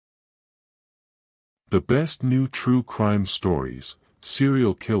The Best New True Crime Stories,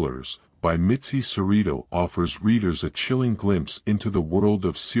 Serial Killers, by Mitzi Szereto offers readers a chilling glimpse into the world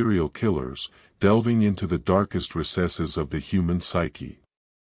of serial killers, delving into the darkest recesses of the human psyche.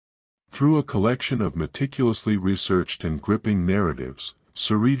 Through a collection of meticulously researched and gripping narratives,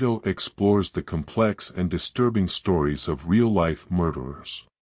 Szereto explores the complex and disturbing stories of real-life murderers.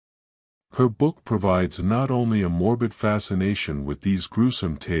 Her book provides not only a morbid fascination with these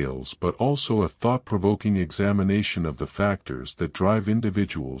gruesome tales but also a thought-provoking examination of the factors that drive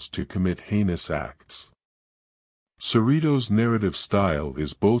individuals to commit heinous acts. Sereto's narrative style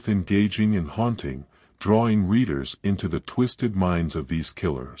is both engaging and haunting, drawing readers into the twisted minds of these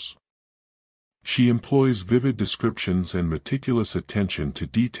killers. She employs vivid descriptions and meticulous attention to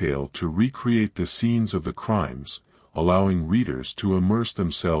detail to recreate the scenes of the crimes, allowing readers to immerse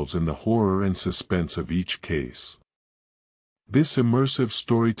themselves in the horror and suspense of each case. This immersive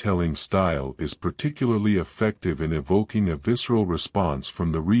storytelling style is particularly effective in evoking a visceral response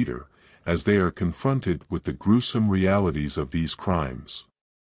from the reader, as they are confronted with the gruesome realities of these crimes.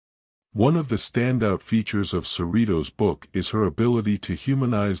 One of the standout features of Sereto's book is her ability to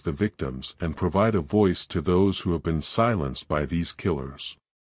humanize the victims and provide a voice to those who have been silenced by these killers.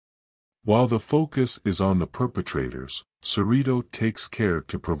 While the focus is on the perpetrators, Szereto takes care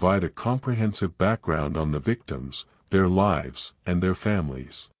to provide a comprehensive background on the victims, their lives, and their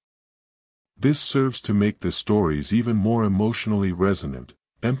families. This serves to make the stories even more emotionally resonant,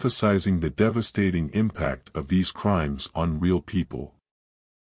 emphasizing the devastating impact of these crimes on real people.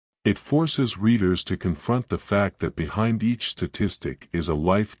 It forces readers to confront the fact that behind each statistic is a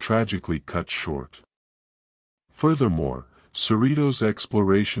life tragically cut short. Furthermore, Sereto's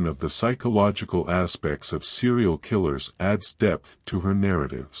exploration of the psychological aspects of serial killers adds depth to her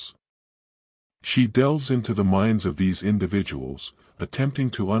narratives. She delves into the minds of these individuals, attempting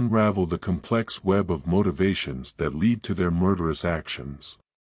to unravel the complex web of motivations that lead to their murderous actions.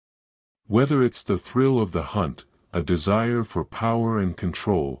 Whether it's the thrill of the hunt, a desire for power and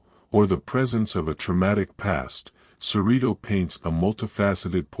control, or the presence of a traumatic past, Szereto paints a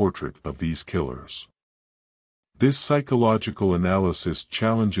multifaceted portrait of these killers. This psychological analysis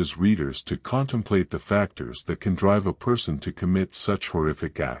challenges readers to contemplate the factors that can drive a person to commit such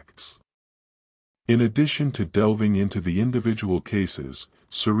horrific acts. In addition to delving into the individual cases,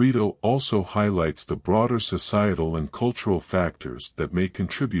 Szereto also highlights the broader societal and cultural factors that may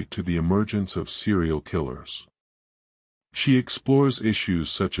contribute to the emergence of serial killers. She explores issues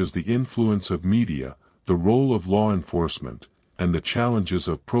such as the influence of media, the role of law enforcement, and the challenges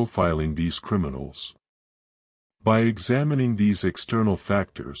of profiling these criminals. By examining these external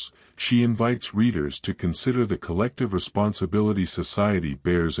factors, she invites readers to consider the collective responsibility society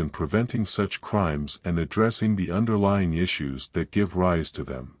bears in preventing such crimes and addressing the underlying issues that give rise to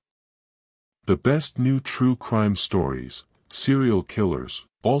them. The Best New True Crime Stories, Serial Killers,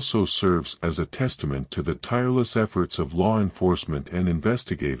 also serves as a testament to the tireless efforts of law enforcement and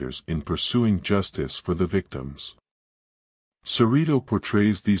investigators in pursuing justice for the victims. Szereto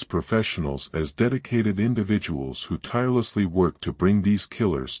portrays these professionals as dedicated individuals who tirelessly work to bring these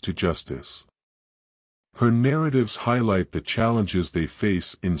killers to justice. Her narratives highlight the challenges they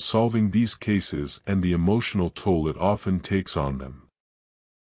face in solving these cases and the emotional toll it often takes on them.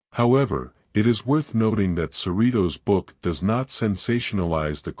 However, it is worth noting that Sereto's book does not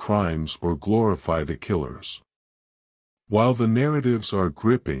sensationalize the crimes or glorify the killers. While the narratives are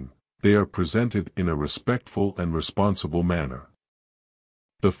gripping, they are presented in a respectful and responsible manner.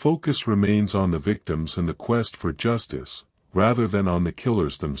 The focus remains on the victims and the quest for justice, rather than on the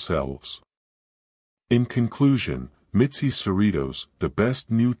killers themselves. In conclusion, Mitzi Sereto's The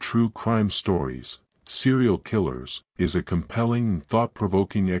Best New True Crime Stories, Serial Killers, is a compelling and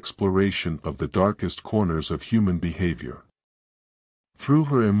thought-provoking exploration of the darkest corners of human behavior. Through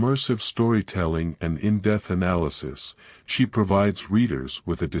her immersive storytelling and in-depth analysis, she provides readers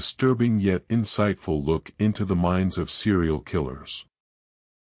with a disturbing yet insightful look into the minds of serial killers.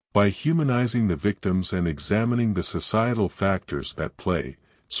 By humanizing the victims and examining the societal factors at play,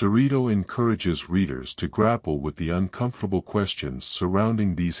 Szereto encourages readers to grapple with the uncomfortable questions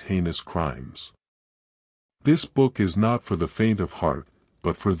surrounding these heinous crimes. This book is not for the faint of heart,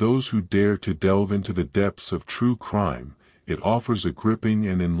 but for those who dare to delve into the depths of true crime. It offers a gripping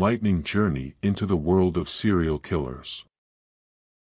and enlightening journey into the world of serial killers.